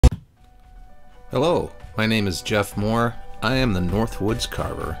Hello, my name is Jeff Moore. I am the Northwoods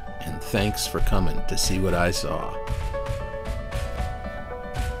Carver, and thanks for coming to see what I saw.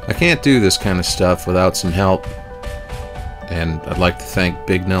 I can't do this kind of stuff without some help, and I'd like to thank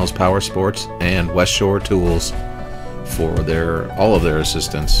Big Nell's Power Sports and West Shore Tools for all of their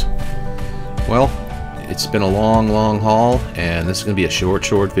assistance. Well, it's been a long haul, and this is going to be a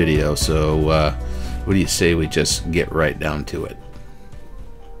short video, so what do you say we just get right down to it?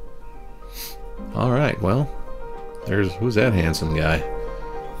 Alright, well, who's that handsome guy?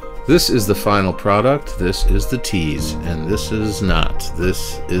 This is the final product, this is the tease, and this is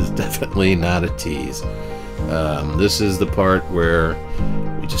definitely not a tease. This is the part where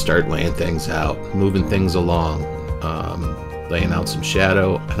we just start laying things out, moving things along, laying out some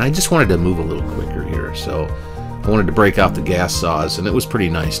shadow, and I just wanted to move a little quicker here, so I wanted to break out the gas saws, and it was a pretty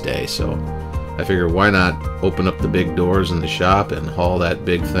nice day, so I figured why not open up the big doors in the shop and haul that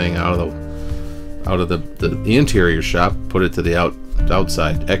big thing out of the interior shop, put it to the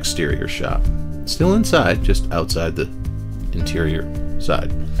outside exterior shop. Still inside, just outside the interior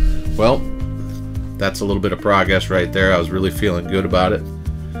side. Well, that's a little bit of progress right there. I was really feeling good about it.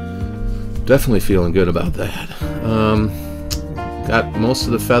 Definitely feeling good about that. Got most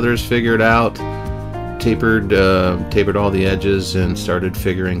of the feathers figured out, tapered all the edges, and started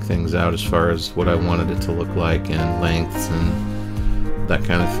figuring things out as far as what I wanted it to look like and lengths and that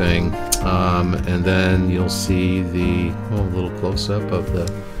kind of thing. And then you'll see the little close-up of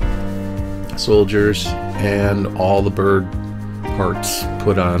the soldiers and all the bird parts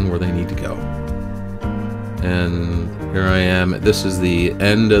put on where they need to go. And here I am. This is the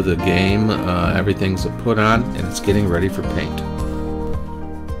end of the game. Everything's put on and it's getting ready for paint.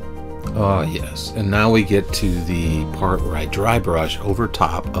 Oh yes, and now we get to the part where I dry brush over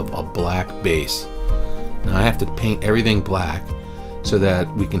top of a black base. Now I have to paint everything black so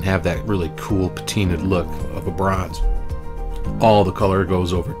that we can have that really cool patinaed look of a bronze. All the color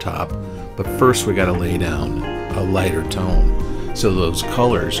goes over top, but first we got to lay down a lighter tone so those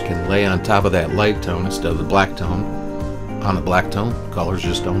colors can lay on top of that light tone instead of the black tone. On a black tone, colors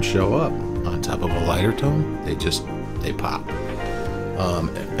just don't show up. On top of a lighter tone, they pop.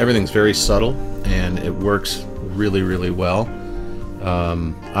 Everything's very subtle and it works really well.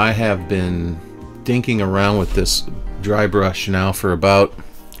 I have been dinking around with this dry brush now for about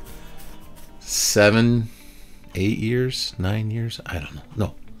 7, 8 years, 9 years, I don't know.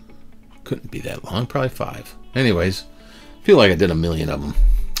 No, couldn't be that long, probably 5. Anyways, feel like I did a million of them.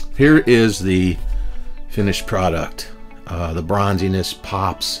 Here is the finished product. The bronziness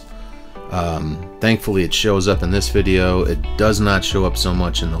pops. Thankfully it shows up in this video. It does not show up so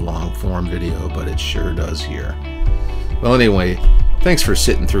much in the long form video, but it sure does here. Well, anyway, thanks for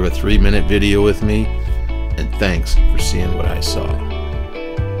sitting through a 3-minute video with me, and thanks for seeing what I saw.